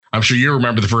I'm sure you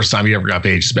remember the first time you ever got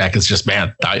pages back. It's just,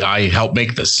 man, I helped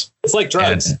make this. It's like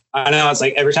drugs. I know. It's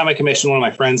like every time I commission one of my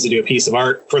friends to do a piece of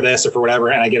art for this or for whatever,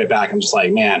 and I get it back, I'm just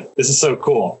like, man, this is so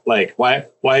cool. Like, why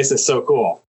is this so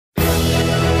cool? For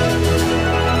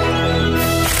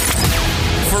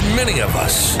many of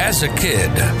us, as a kid,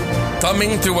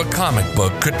 thumbing through a comic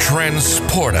book could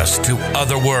transport us to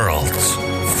other worlds,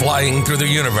 flying through the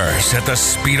universe at the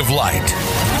speed of light,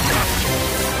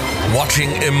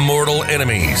 watching immortal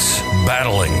enemies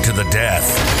battling to the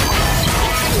death.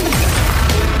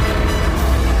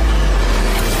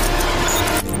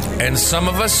 And some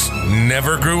of us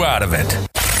never grew out of it.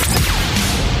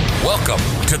 Welcome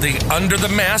to the Under the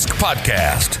Mask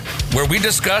podcast, where we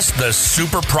discuss the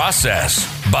super process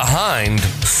behind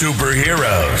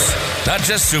superheroes. Not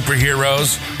just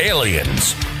superheroes,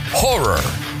 aliens, horror,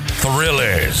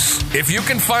 thrillers. If you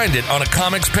can find it on a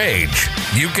comics page,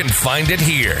 you can find it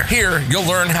here. Here, you'll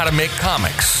learn how to make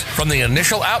comics, from the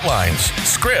initial outlines,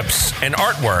 scripts, and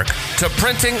artwork, to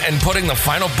printing and putting the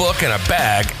final book in a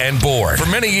bag and board. For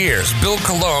many years, Bill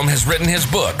Colomb has written his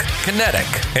book, Kinetic,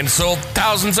 and sold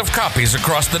thousands of copies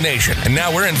across the nation. And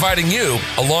now we're inviting you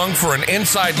along for an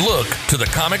inside look to the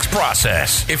comics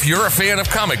process. If you're a fan of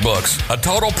comic books, a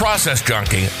total process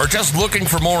junkie, or just looking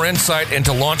for more insight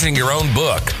into launching your own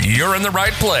book, you're in the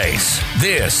right place.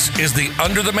 This is the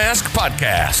Under the Mask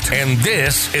podcast, and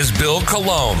this is Bill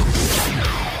Colomb.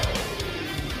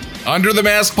 Under the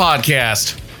Mask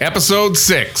podcast, episode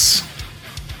 6.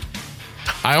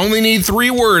 I only need 3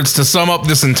 words to sum up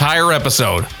this entire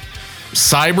episode.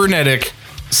 Cybernetic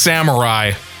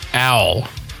Samurai Owl.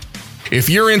 If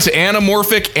you're into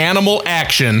anamorphic animal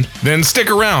action, then stick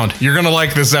around. You're going to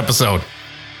like this episode.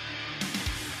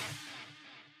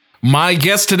 My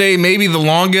guest today may be the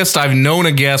longest I've known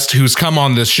a guest who's come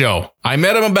on this show. I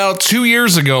met him about 2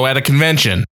 years ago at a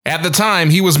convention. At the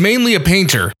time, he was mainly a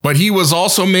painter, but he was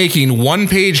also making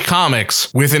one-page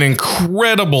comics with an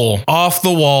incredible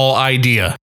off-the-wall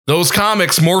idea. Those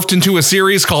comics morphed into a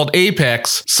series called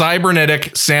Apex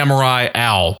Cybernetic Samurai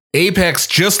Owl. Apex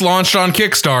just launched on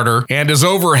Kickstarter and is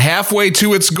over halfway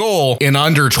to its goal in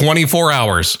under 24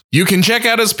 hours. You can check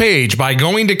out his page by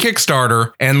going to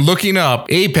Kickstarter and looking up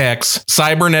Apex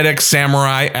Cybernetic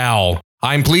Samurai Owl.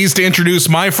 I'm pleased to introduce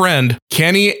my friend,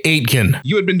 Kenny Aitken.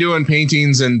 You had been doing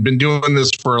paintings and been doing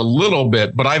this for a little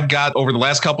bit, but I've got, over the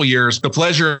last couple of years, the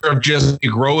pleasure of just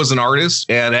grow as an artist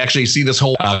and actually see this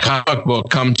whole comic book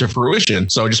come to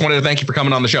fruition. So I just wanted to thank you for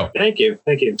coming on the show. Thank you.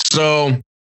 So,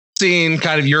 seeing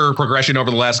kind of your progression over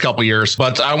the last couple of years,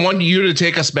 but I want you to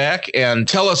take us back and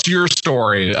tell us your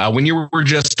story when you were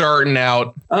just starting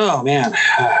out. Oh, man.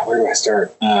 Where do I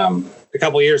start? A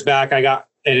couple of years back, I got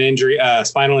an injury,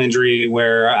 spinal injury,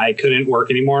 where I couldn't work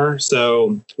anymore.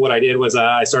 So what I did was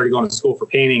I started going to school for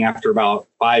painting after about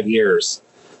 5 years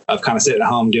of kind of sitting at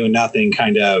home doing nothing,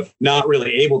 kind of not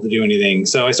really able to do anything.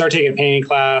 So I started taking a painting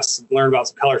class, learned about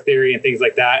some color theory and things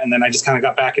like that. And then I just kind of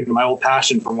got back into my old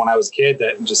passion from when I was a kid,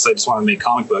 that I just wanted to make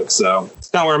comic books. So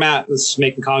it's kind of where I'm at, is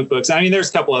making comic books. I mean,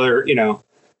 there's a couple other,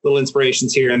 little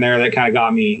inspirations here and there that kind of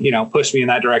got me, pushed me in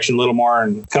that direction a little more,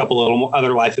 and a couple little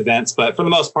other life events. But for the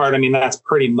most part, I mean, that's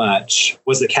pretty much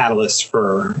was the catalyst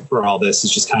for all this,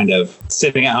 is just kind of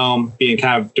sitting at home, being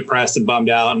kind of depressed and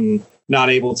bummed out and not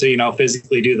able to,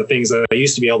 physically do the things that I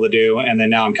used to be able to do. And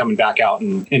then now I'm coming back out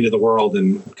and into the world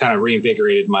and kind of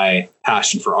reinvigorated my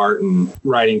passion for art and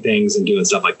writing things and doing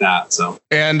stuff like that. So,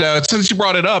 and since you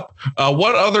brought it up,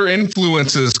 what other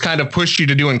influences kind of pushed you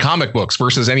to doing comic books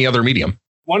versus any other medium?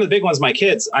 One of the big ones, my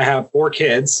kids. I have 4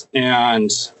 kids,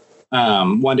 and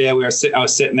one day I was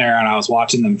sitting there and I was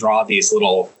watching them draw these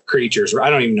little creatures. I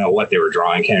don't even know what they were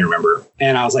drawing. Can't remember.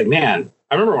 And I was like, man,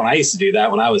 I remember when I used to do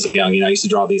that when I was young. I used to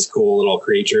draw these cool little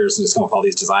creatures and just come up with all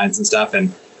these designs and stuff.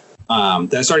 And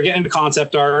then I started getting into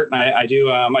concept art, and I do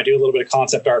a little bit of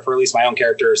concept art for at least my own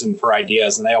characters and for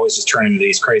ideas, and they always just turn into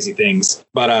these crazy things.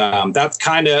 But that's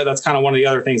kind of one of the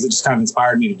other things that just kind of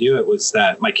inspired me to do it, was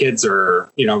that my kids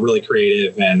are really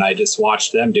creative, and I just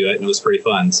watched them do it, and it was pretty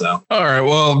fun. So, all right,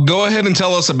 well, go ahead and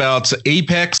tell us about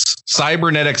Apex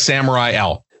Cybernetic Samurai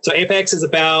Owl. So Apex is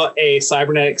about a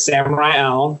cybernetic samurai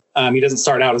owl. He doesn't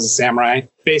start out as a samurai.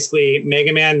 Basically,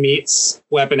 Mega Man meets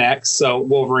Weapon X, so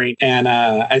Wolverine. And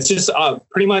it's just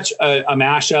pretty much a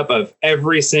mashup of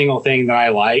every single thing that I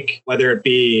like, whether it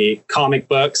be comic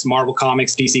books, Marvel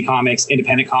Comics, DC Comics,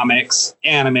 independent comics,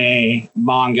 anime,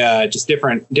 manga, just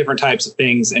different types of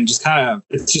things. And it's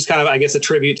just kind of, I guess, a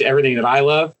tribute to everything that I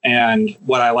love and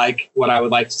what I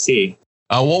would like to see.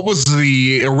 What was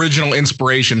the original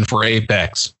inspiration for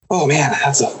Apex? Oh man,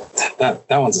 that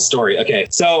one's a story. Okay,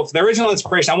 so the original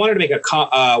inspiration, I wanted to make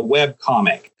a web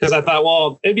comic because I thought,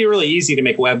 well, it'd be really easy to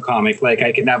make a web comic. Like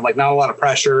I can have like not a lot of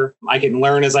pressure. I can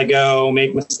learn as I go,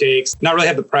 make mistakes, not really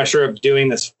have the pressure of doing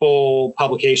this full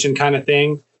publication kind of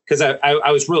thing because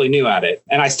I was really new at it,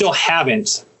 and I still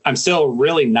haven't. I'm still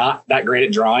really not that great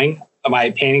at drawing.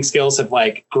 My painting skills have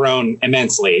like grown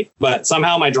immensely, but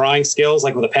somehow my drawing skills,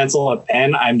 like with a pencil and a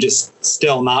pen, I'm just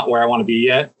still not where I want to be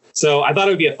yet. So I thought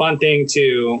it would be a fun thing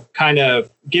to kind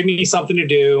of give me something to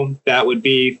do that would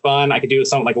be fun. I could do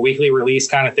something like a weekly release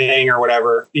kind of thing or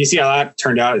whatever. You see how that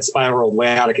turned out. It spiraled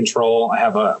way out of control. I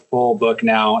have a full book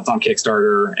now. It's on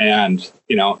Kickstarter. And,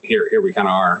 you know, here we kind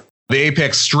of are. The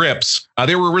Apex strips,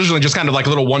 they were originally just kind of like a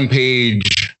little one pager,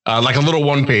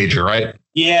 right?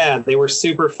 Yeah, they were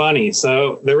super funny.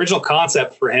 So the original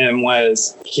concept for him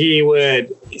was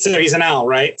he's an owl,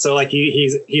 right? So like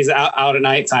he's out at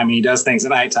nighttime and he does things at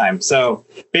nighttime. So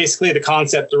basically the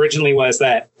concept originally was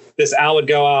that this owl would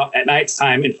go out at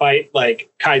nighttime and fight like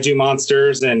kaiju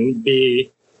monsters and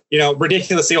be, you know,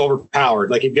 ridiculously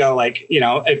overpowered. Like he'd go like, you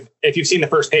know, if you've seen the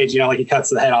first page, you know, like he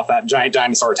cuts the head off that giant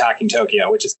dinosaur attacking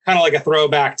Tokyo, which is kind of like a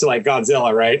throwback to like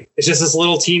Godzilla, right? It's just this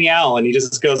little teeny owl and he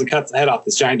just goes and cuts the head off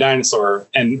this giant dinosaur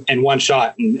and one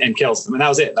shot and kills him. And that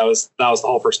was it. That was the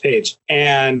whole first page.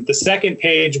 And the second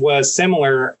page was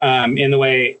similar in the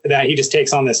way that he just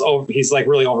takes on this, he's like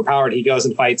really overpowered. He goes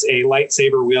and fights a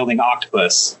lightsaber wielding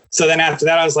octopus. So then after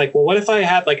that, I was like, well, what if I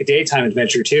had like a daytime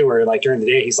adventure too, where like during the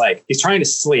day, he's trying to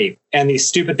sleep and these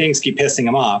stupid things keep pissing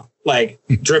him off, like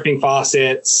dripping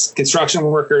faucets, construction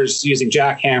workers using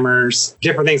jackhammers,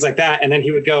 different things like that. And then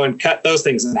he would go and cut those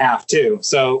things in half too.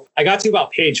 So I got to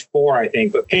about page 4, I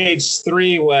think, but page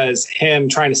 3 was him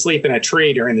trying to sleep in a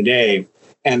tree during the day.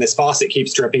 And this faucet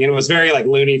keeps dripping. And it was very like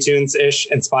Looney Tunes-ish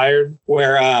inspired,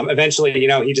 where eventually, you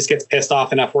know, he just gets pissed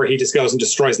off enough where he just goes and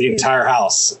destroys the entire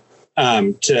house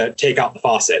to take out the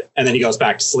faucet. And then he goes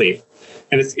back to sleep.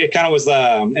 And it kind of was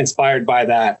inspired by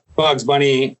that Bugs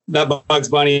Bunny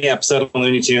episode of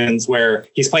Looney Tunes where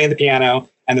he's playing the piano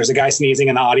and there's a guy sneezing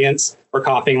in the audience or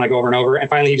coughing like over and over. And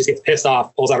finally he just gets pissed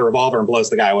off, pulls out a revolver and blows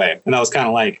the guy away. And that was kind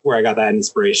of like where I got that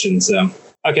inspiration. So,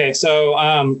 okay.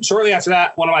 So shortly after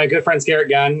that, one of my good friends, Garrett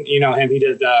Gunn, you know him, he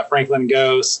did Franklin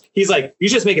Goes. He's like, you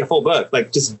should just make it a full book.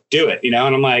 Like, just do it, you know?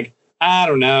 And I'm like, I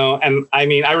don't know. And I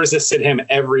mean, I resisted him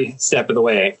every step of the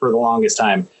way for the longest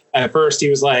time. At first he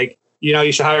was like, you know,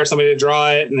 you should hire somebody to draw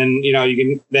it. And then, you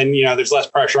know, there's less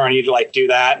pressure on you to like do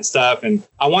that and stuff. And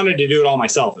I wanted to do it all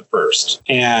myself at first.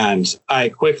 And I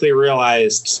quickly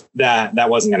realized that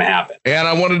wasn't going to happen. And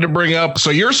I wanted to bring up,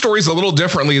 so your story's a little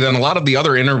differently than a lot of the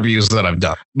other interviews that I've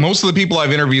done. Most of the people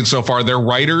I've interviewed so far, they're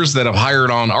writers that have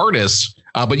hired on artists.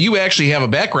 But you actually have a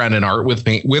background in art with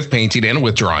painting and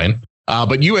with drawing.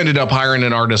 But you ended up hiring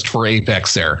an artist for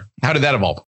Apex there. How did that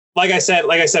evolve? Like I said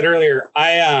earlier,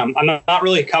 I'm not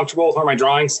really comfortable with where my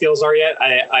drawing skills are yet.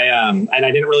 And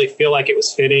I didn't really feel like it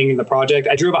was fitting the project.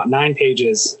 I drew about 9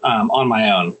 pages on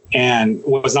my own and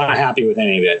was not happy with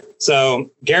any of it. So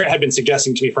Garrett had been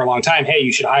suggesting to me for a long time, hey,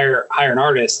 you should hire an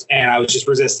artist. And I was just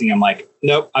resisting him like,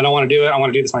 nope, I don't want to do it. I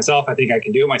want to do this myself. I think I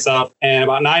can do it myself. And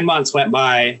about 9 months went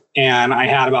by and I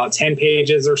had about 10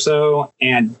 pages or so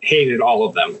and hated all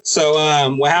of them. So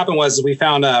what happened was we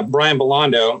found Brian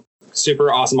Belando,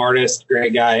 super awesome artist,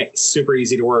 great guy, super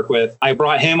easy to work with. I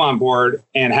brought him on board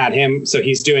and had him. So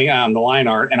he's doing the line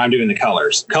art and I'm doing the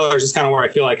colors. Colors is kind of where I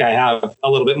feel like I have a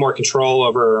little bit more control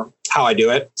over how I do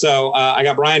it. So I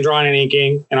got Brian drawing and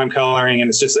inking and I'm coloring, and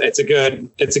it's a good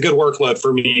workload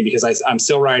for me because I'm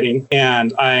still writing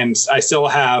and I still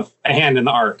have a hand in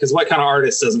the art, because what kind of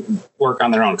artist doesn't work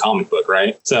on their own comic book,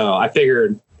 right? So I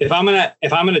figured if I'm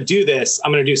gonna do this,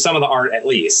 I'm gonna do some of the art at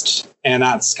least. And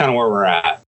that's kind of where we're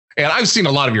at. And I've seen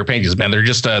a lot of your paintings, man. They're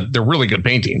just they're really good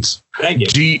paintings. Thank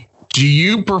you. Do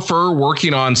you prefer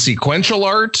working on sequential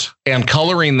art and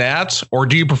coloring that, or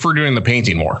do you prefer doing the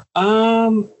painting more?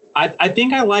 I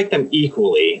think I like them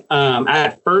equally.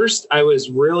 At first, I was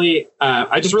really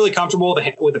comfortable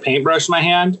with the paintbrush in my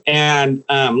hand, and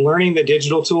learning the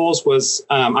digital tools was.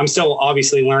 I'm still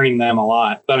obviously learning them a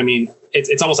lot, but I mean,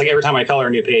 it's almost like every time I color a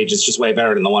new page, it's just way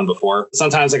better than the one before.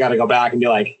 Sometimes I got to go back and be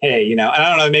like, hey, you know, and I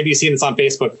don't know, maybe you've seen this on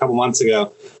Facebook a couple months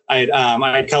ago. I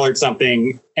had colored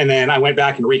something and then I went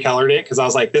back and recolored it because I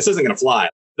was like, this isn't going to fly.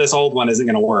 This old one isn't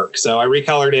going to work. So I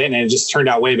recolored it and it just turned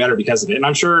out way better because of it. And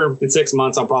I'm sure in 6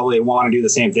 months, I'll probably want to do the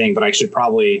same thing, but I should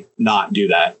probably not do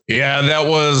that. Yeah, that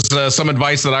was some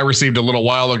advice that I received a little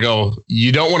while ago.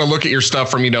 You don't want to look at your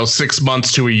stuff from, 6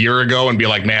 months to a year ago and be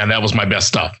like, man, that was my best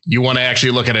stuff. You want to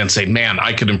actually look at it and say, man,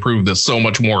 I could improve this so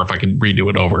much more if I could redo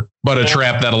it over. But a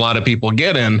trap that a lot of people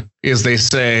get in is they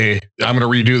say, I'm going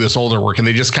to redo this older work. And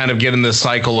they just kind of get in this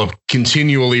cycle of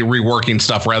continually reworking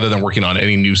stuff rather than working on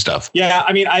any new stuff. Yeah,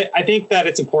 I mean, I think that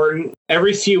it's important.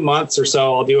 Every few months or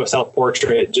so, I'll do a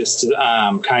self-portrait just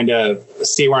to kind of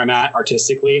see where I'm at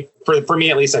artistically. For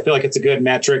me, at least, I feel like it's a good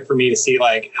metric for me to see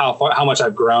like how much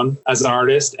I've grown as an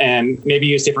artist, and maybe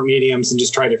use different mediums and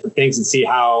just try different things and see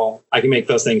how I can make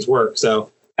those things work. So,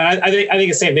 and I think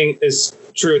the same thing is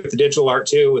true with the digital art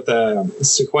too, with the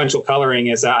sequential coloring,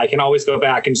 is that I can always go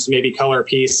back and just maybe color a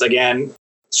piece again,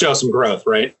 show some growth,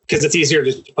 right? Because it's easier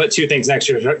to put two things next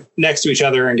to each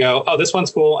other and go, oh, this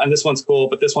one's cool and this one's cool,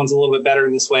 but this one's a little bit better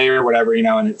in this way or whatever, you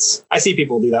know. And I see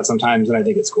people do that sometimes, and I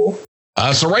think it's cool.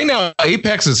 So right now,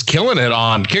 Apex is killing it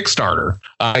on Kickstarter.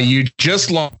 You just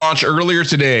launched earlier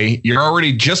today. You're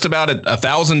already just about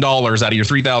 $1,000 out of your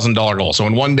 $3,000 goal. So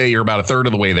in one day, you're about a third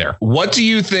of the way there. What do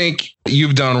you think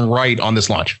you've done right on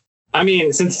this launch? I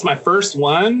mean, since it's my first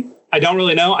one, I don't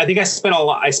really know. I think I spent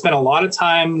a lot of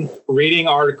time reading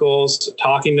articles,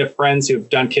 talking to friends who've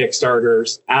done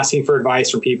Kickstarters, asking for advice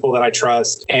from people that I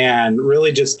trust, and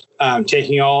really just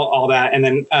taking all that, and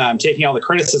then taking all the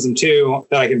criticism too,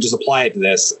 that I can just apply it to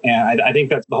this. And I think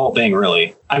that's the whole thing,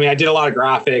 really. I mean, I did a lot of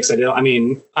graphics. I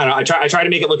try to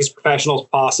make it look as professional as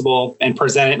possible and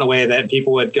present it in a way that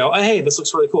people would go, oh, hey, this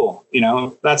looks really cool. You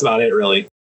know, that's about it, really.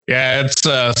 Yeah, it's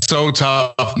so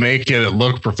tough making it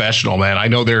look professional, man. I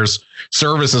know there's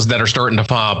services that are starting to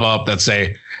pop up that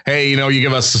say, hey, you know, you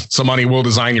give us some money, we'll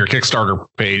design your Kickstarter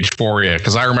page for you.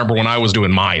 Because I remember when I was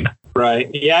doing mine. Right.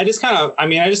 Yeah, I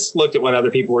just looked at what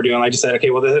other people were doing. I just said, okay,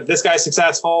 well, this guy's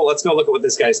successful. Let's go look at what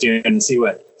this guy's doing and see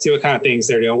what kind of things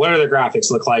they're doing. What do their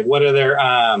graphics look like? What do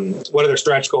their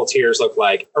stretch goal tiers look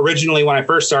like? Originally, when I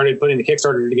first started putting the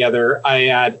Kickstarter together, I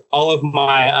had all of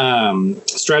my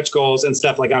stretch goals and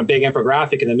stuff like on a big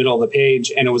infographic in the middle of the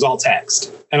page, and it was all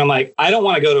text. And I'm like, I don't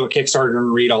want to go to a Kickstarter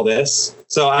and read all this.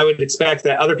 So I would expect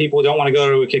that other people don't want to go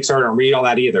to a Kickstarter and read all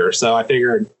that either. So I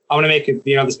figured I'm going to make,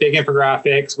 this big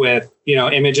infographics with,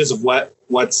 images of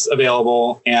what's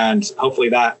available. And hopefully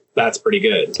that's pretty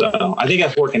good. So I think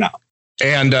that's working out.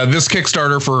 And this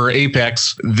Kickstarter for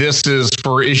Apex, this is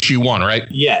for issue 1, right?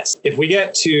 Yes. If we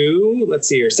get to, let's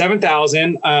see here,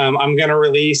 7,000, I'm going to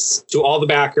release to all the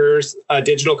backers a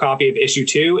digital copy of issue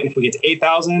 2. And if we get to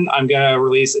 8,000, I'm going to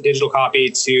release a digital copy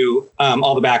to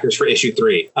all the backers for issue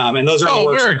 3. And those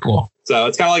are very cool. So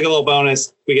it's kind of like a little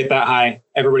bonus. We get that high.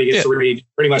 Everybody gets to read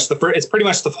pretty much it's pretty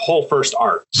much the whole first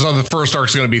arc. So the first arc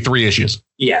is going to be 3 issues.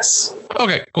 Yes.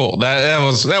 Okay, cool. That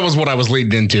was what I was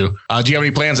leading into. Do you have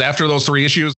any plans after those 3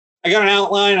 issues? I got an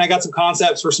outline. I got some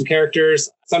concepts for some characters.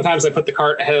 Sometimes I put the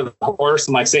cart ahead of the horse.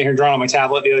 I'm like sitting here drawing on my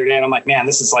tablet the other day, and I'm like, man,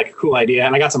 this is like a cool idea.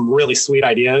 And I got some really sweet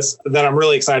ideas that I'm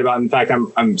really excited about. In fact,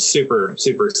 I'm super,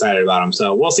 super excited about them.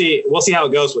 So we'll see how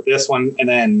it goes with this one, and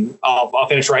then I'll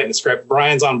finish writing the script.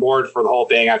 Brian's on board for the whole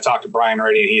thing. I've talked to Brian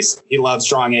already, and he loves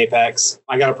drawing Apex.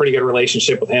 I got a pretty good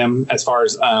relationship with him as far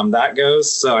as that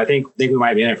goes. So I think we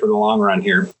might be in it for the long run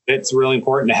here. It's really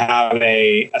important to have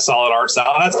a solid art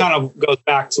style. And that's kind of goes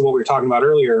back to what we were talking about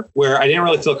earlier, where I didn't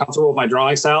really feel comfortable with my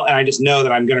drawing style. And I just know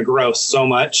that I'm going to grow so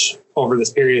much over this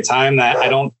period of time that I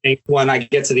don't think when I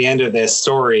get to the end of this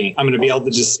story, I'm going to be able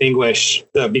to distinguish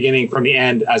the beginning from the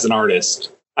end as an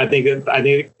artist. I think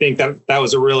that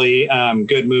was a really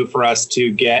good move for us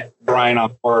to get Brian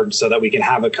on board so that we can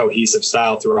have a cohesive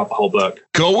style throughout the whole book.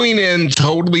 Going in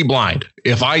totally blind.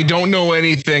 If I don't know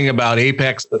anything about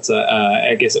Apex, that's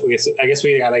I guess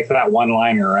we got like that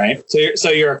one-liner, right? So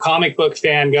you're a comic book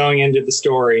fan going into the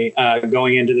story,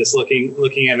 going into this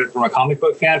looking at it from a comic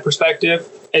book fan perspective.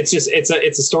 It's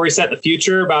a story set in the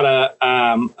future about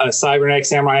a cybernetic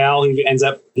samurai owl who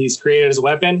he's created as a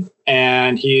weapon,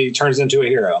 and he turns into a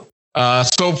hero.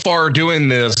 So far doing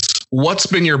this, what's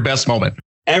been your best moment?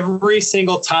 Every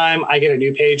single time I get a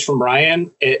new page from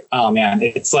Brian,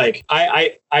 it's like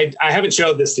I haven't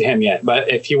showed this to him yet,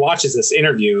 but if he watches this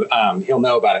interview, he'll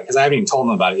know about it because I haven't even told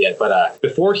him about it yet. But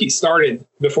before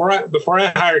I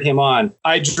hired him on,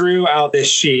 I drew out this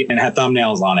sheet and had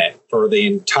thumbnails on it for the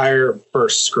entire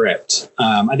first script.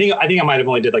 I think I might have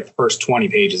only did like the first 20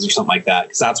 pages or something like that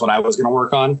because that's what I was going to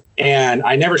work on. And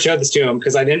I never showed this to him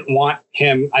because I didn't want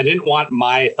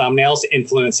my thumbnails to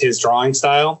influence his drawing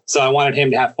style. So I wanted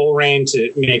him to have full reign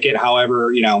to make it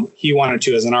however, he wanted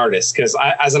to as an artist. Because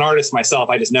as an artist myself,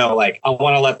 I just know like I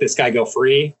want to let this guy go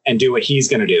free and do what he's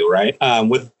going to do, right?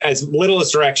 With as little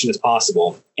as direction as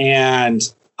possible. And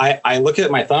I look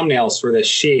at my thumbnails for this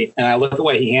sheet and I look at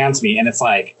what he hands me and it's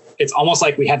like it's almost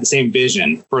like we had the same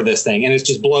vision for this thing. And it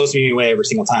just blows me away every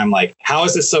single time. Like, how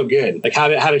is this so good? Like, how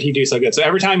did he do so good? So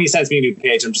every time he sends me a new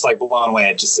page, I'm just like blown away.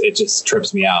 It just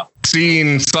trips me out.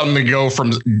 Seeing something go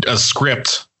from a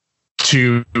script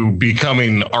to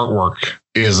becoming artwork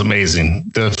is amazing.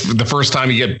 The first time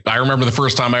I remember the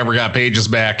first time I ever got pages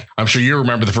back. I'm sure you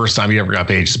remember the first time you ever got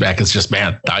pages back. It's just,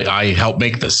 man, I helped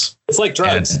make this. It's like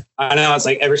drugs. I know. It's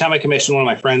like every time I commission one of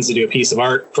my friends to do a piece of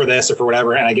art for this or for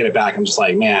whatever, and I get it back, I'm just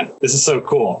like, man, this is so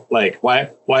cool. Like, why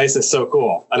is this so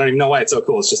cool? I don't even know why it's so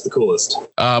cool. It's just the coolest.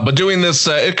 But doing this,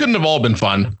 it couldn't have all been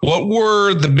fun. What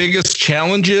were the biggest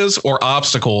challenges or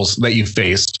obstacles that you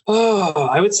faced? Oh,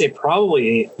 I would say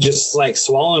probably just like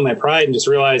swallowing my pride and just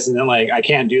realizing that like I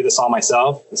can't do this all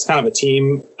myself. It's kind of a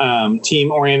team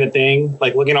oriented thing.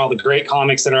 Like looking at all the great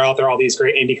comics that are out there, all these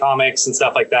great indie comics and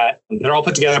stuff like that. They're all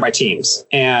put together by teams.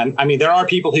 And I mean, there are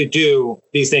people who do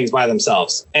these things by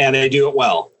themselves and they do it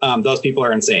well. Those people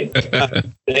are insane.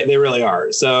 They really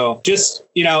are. So just,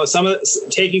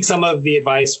 taking some of the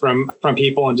advice from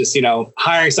people and just,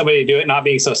 hiring somebody to do it, not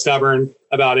being so stubborn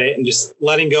about it and just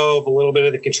letting go of a little bit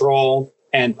of the control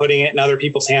and putting it in other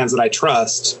people's hands that I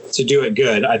trust to do it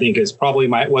good, I think is probably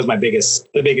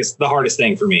the hardest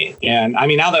thing for me. And I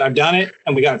mean, now that I've done it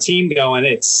and we got a team going,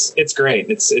 it's great.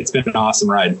 It's been an awesome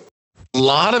ride. A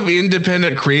lot of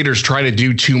independent creators try to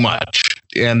do too much.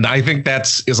 And I think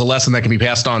is a lesson that can be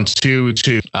passed on to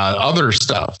other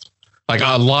stuff. Like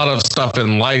a lot of stuff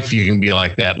in life, you can be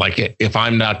like that. Like if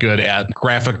I'm not good at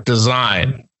graphic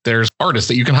design, there's artists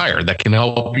that you can hire that can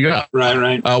help you out.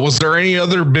 Right. Was there any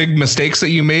other big mistakes that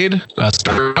you made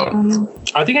starting out?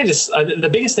 I think the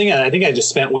biggest thing, I think I just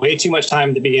spent way too much time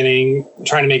at the beginning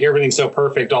trying to make everything so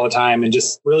perfect all the time and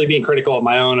just really being critical of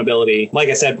my own ability. Like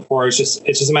I said before, it's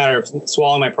just a matter of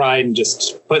swallowing my pride and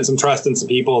just putting some trust in some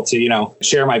people to,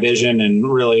 share my vision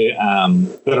and really,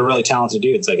 that are really talented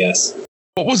dudes, I guess.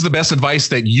 What was the best advice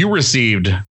that you received?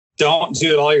 Don't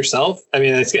do it all yourself. I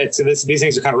mean, these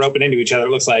things are kind of roping into each other, it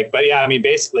looks like. But yeah, I mean,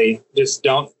 basically, just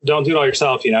don't do it all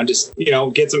yourself. Just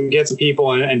get some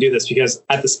people and do this, because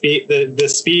at the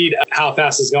speed of how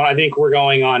fast it's going, I think we're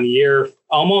going on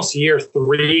almost year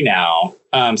 3 now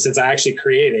since I actually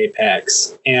created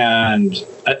Apex, and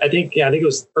I think it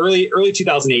was early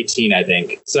 2018. I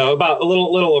think so, about a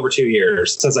little over 2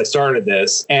 years since I started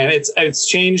this, and it's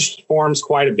changed forms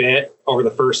quite a bit over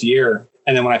the first year.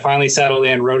 And then when I finally settled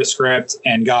in, wrote a script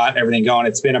and got everything going,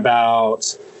 it's been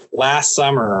about last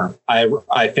summer.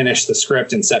 I finished the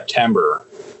script in September.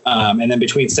 And then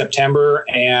between September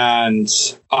and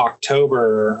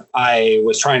October, I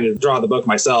was trying to draw the book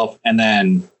myself. And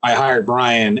then I hired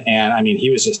Brian, and I mean,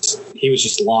 he was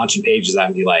just launching pages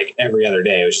at me like every other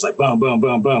day. It was just like boom, boom,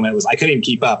 boom, boom. I couldn't even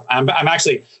keep up. I'm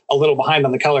actually a little behind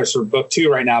on the colors for book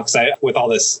 2 right now with all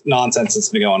this nonsense that's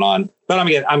been going on. But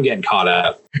I'm getting caught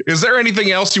up. Is there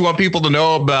anything else you want people to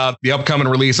know about the upcoming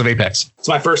release of Apex? It's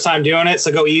my first time doing it,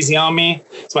 so go easy on me.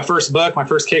 It's my first book, my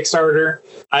first Kickstarter.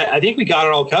 I think we got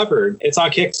it all covered. It's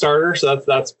on Kickstarter, so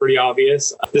that's pretty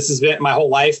obvious. This has been my whole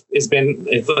life.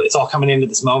 It's all coming into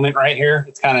this moment right here.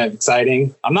 It's kind of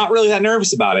exciting. I'm not really that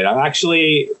nervous about it. I'm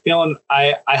actually feeling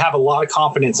I have a lot of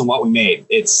confidence in what we made.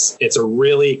 It's a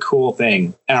really cool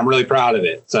thing, and I'm really proud of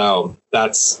it. So I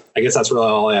guess that's really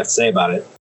all I have to say about it.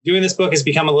 Doing this book has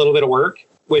become a little bit of work,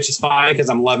 which is fine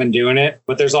because I'm loving doing it.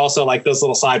 But there's also like those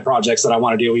little side projects that I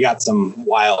want to do. We got some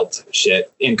wild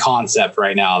shit in concept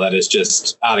right now that is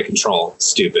just out of control.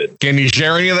 Stupid. Can you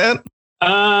share any of that?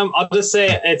 I'll just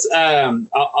say it's I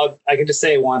can just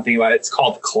say one thing about it. It's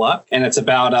called Cluck, and it's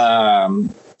about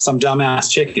some dumbass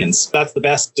chickens. That's the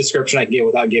best description I can give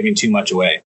without giving too much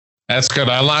away. That's good.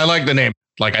 I like the name.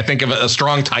 Like, I think of a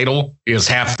strong title is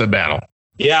half the battle.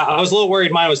 Yeah, I was a little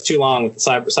worried mine was too long with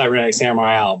Cybernetic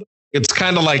Samurai Owl. It's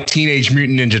kind of like Teenage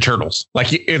Mutant Ninja Turtles.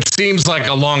 Like, it seems like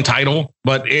a long title,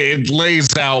 but it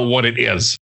lays out what it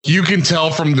is. You can tell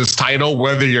from this title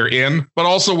whether you're in, but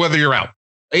also whether you're out.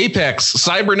 Apex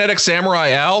Cybernetic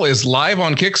Samurai Owl is live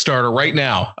on Kickstarter right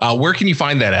now. Where can you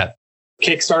find that at?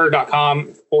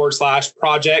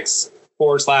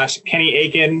 Kickstarter.com/projects/Kenny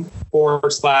Aiken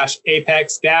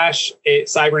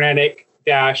 /Apex-Cybernetic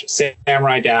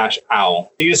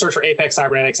Samurai-Owl. You just search for Apex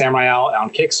Cybernetic Samurai Owl on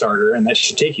Kickstarter, and that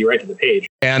should take you right to the page.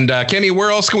 And Kenny,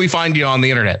 where else can we find you on the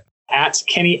internet? At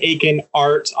Kenny Aiken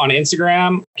Art on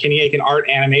Instagram, Kenny Aiken Art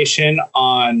Animation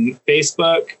on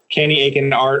Facebook, Kenny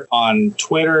Aiken Art on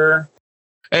Twitter.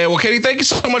 Hey, well, Kenny, thank you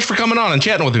so much for coming on and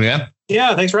chatting with me, man.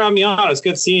 Yeah, thanks for having me on. It's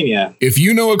good seeing you. If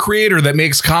you know a creator that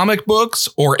makes comic books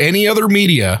or any other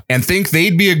media and think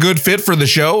they'd be a good fit for the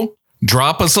show,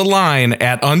 drop us a line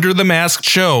at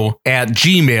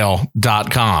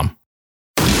underthemaskedshow@gmail.com.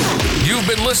 You've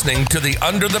been listening to the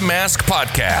Under the Mask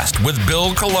podcast with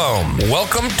Bill Colomb.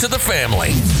 Welcome to the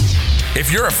family. If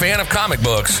you're a fan of comic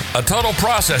books, a total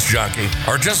process junkie,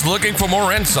 or just looking for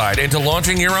more insight into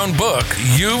launching your own book,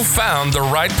 you've found the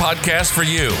right podcast for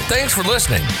you. Thanks for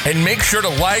listening, and make sure to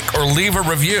like or leave a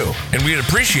review. And we'd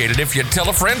appreciate it if you'd tell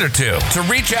a friend or two. To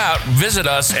reach out, visit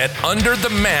us at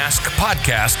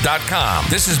underthemaskpodcast.com.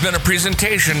 This has been a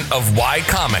presentation of Y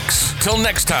Comics. Till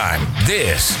next time,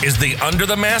 this is the Under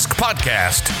the Mask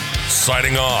podcast,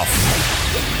 signing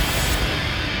off.